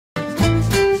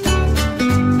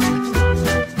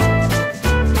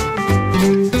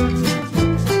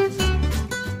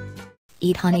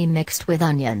eat honey mixed with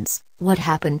onions, what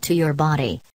happened to your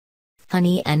body?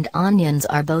 Honey and onions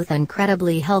are both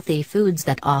incredibly healthy foods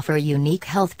that offer unique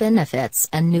health benefits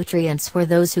and nutrients for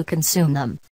those who consume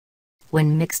them.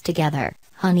 When mixed together,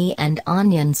 honey and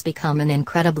onions become an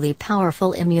incredibly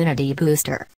powerful immunity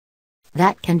booster.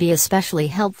 That can be especially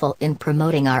helpful in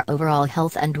promoting our overall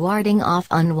health and warding off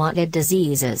unwanted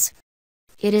diseases.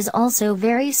 It is also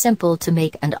very simple to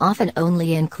make and often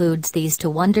only includes these two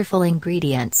wonderful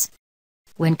ingredients.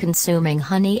 When consuming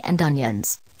honey and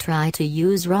onions, try to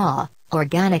use raw,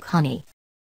 organic honey.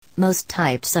 Most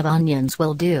types of onions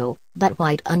will do, but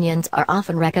white onions are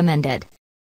often recommended.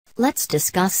 Let's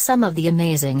discuss some of the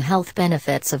amazing health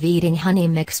benefits of eating honey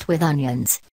mixed with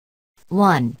onions.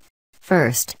 1.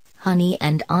 First, honey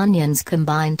and onions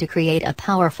combine to create a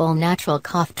powerful natural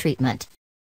cough treatment.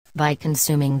 By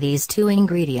consuming these two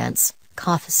ingredients,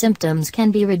 cough symptoms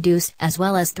can be reduced as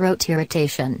well as throat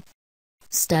irritation.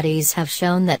 Studies have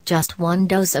shown that just one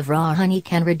dose of raw honey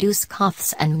can reduce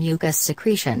coughs and mucus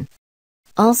secretion.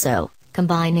 Also,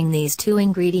 combining these two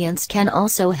ingredients can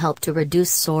also help to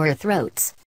reduce sore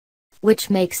throats, which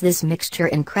makes this mixture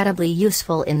incredibly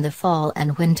useful in the fall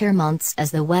and winter months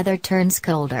as the weather turns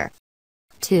colder.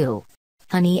 2.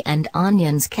 Honey and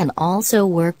onions can also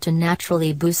work to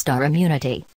naturally boost our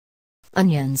immunity.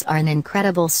 Onions are an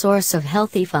incredible source of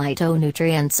healthy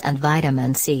phytonutrients and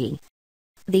vitamin C.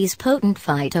 These potent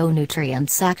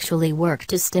phytonutrients actually work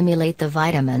to stimulate the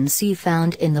vitamin C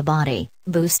found in the body,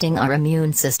 boosting our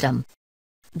immune system.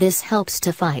 This helps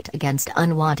to fight against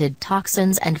unwanted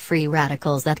toxins and free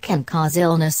radicals that can cause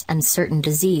illness and certain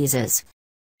diseases.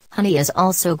 Honey is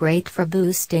also great for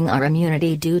boosting our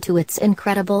immunity due to its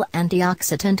incredible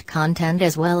antioxidant content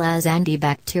as well as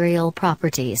antibacterial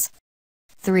properties.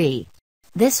 3.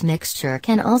 This mixture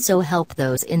can also help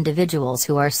those individuals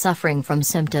who are suffering from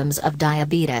symptoms of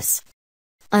diabetes.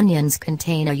 Onions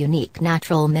contain a unique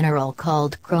natural mineral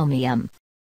called chromium.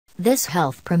 This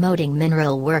health-promoting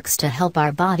mineral works to help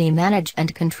our body manage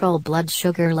and control blood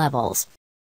sugar levels,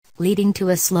 leading to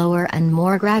a slower and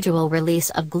more gradual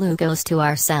release of glucose to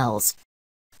our cells.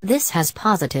 This has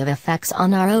positive effects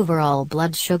on our overall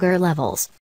blood sugar levels.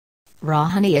 Raw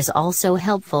honey is also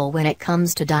helpful when it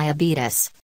comes to diabetes.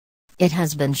 It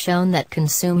has been shown that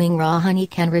consuming raw honey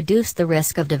can reduce the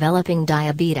risk of developing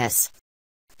diabetes.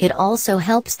 It also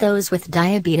helps those with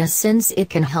diabetes since it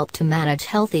can help to manage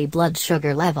healthy blood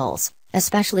sugar levels,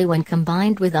 especially when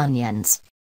combined with onions.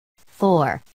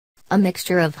 4. A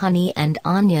mixture of honey and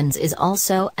onions is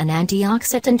also an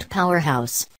antioxidant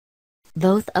powerhouse.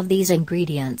 Both of these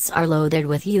ingredients are loaded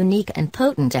with unique and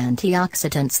potent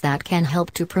antioxidants that can help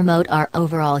to promote our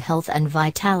overall health and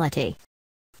vitality.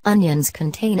 Onions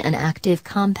contain an active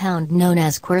compound known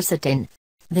as quercetin.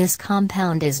 This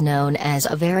compound is known as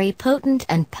a very potent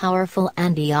and powerful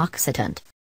antioxidant.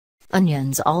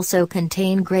 Onions also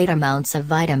contain great amounts of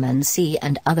vitamin C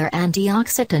and other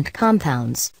antioxidant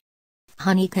compounds.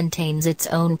 Honey contains its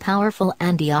own powerful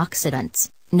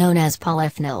antioxidants, known as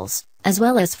polyphenols, as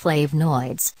well as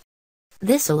flavonoids.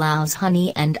 This allows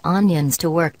honey and onions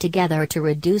to work together to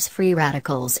reduce free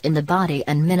radicals in the body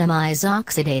and minimize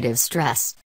oxidative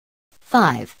stress.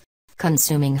 5.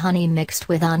 Consuming honey mixed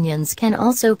with onions can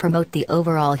also promote the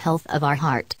overall health of our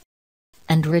heart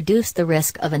and reduce the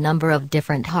risk of a number of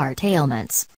different heart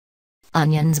ailments.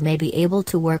 Onions may be able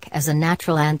to work as a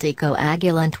natural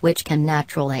anticoagulant which can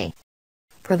naturally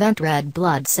prevent red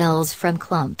blood cells from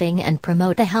clumping and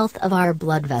promote the health of our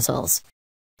blood vessels.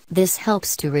 This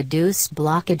helps to reduce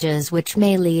blockages which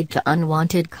may lead to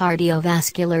unwanted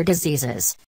cardiovascular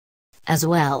diseases. As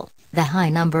well, the high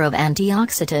number of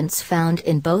antioxidants found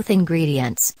in both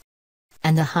ingredients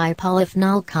and the high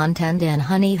polyphenol content in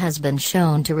honey has been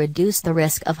shown to reduce the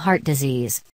risk of heart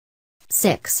disease.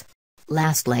 6.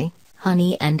 Lastly,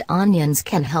 honey and onions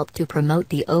can help to promote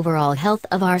the overall health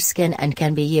of our skin and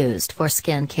can be used for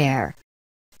skin care.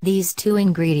 These two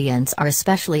ingredients are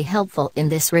especially helpful in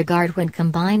this regard when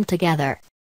combined together.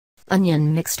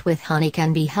 Onion mixed with honey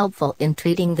can be helpful in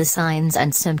treating the signs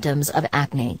and symptoms of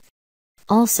acne.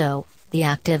 Also, the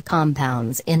active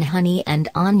compounds in honey and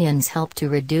onions help to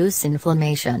reduce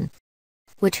inflammation,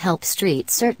 which helps treat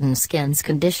certain skin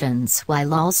conditions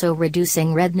while also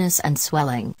reducing redness and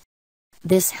swelling.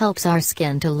 This helps our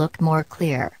skin to look more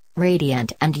clear,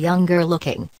 radiant and younger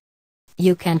looking.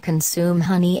 You can consume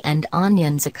honey and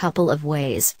onions a couple of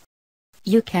ways.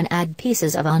 You can add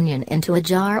pieces of onion into a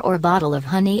jar or bottle of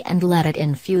honey and let it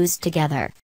infuse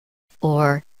together.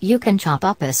 Or, you can chop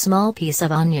up a small piece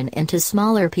of onion into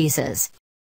smaller pieces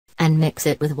and mix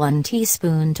it with 1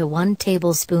 teaspoon to 1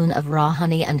 tablespoon of raw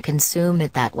honey and consume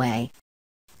it that way.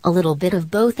 A little bit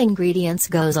of both ingredients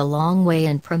goes a long way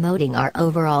in promoting our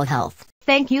overall health.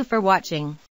 Thank you for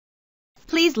watching.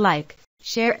 Please like,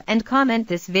 share and comment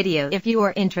this video if you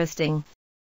are interesting.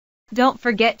 Don't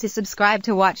forget to subscribe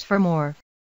to watch for more.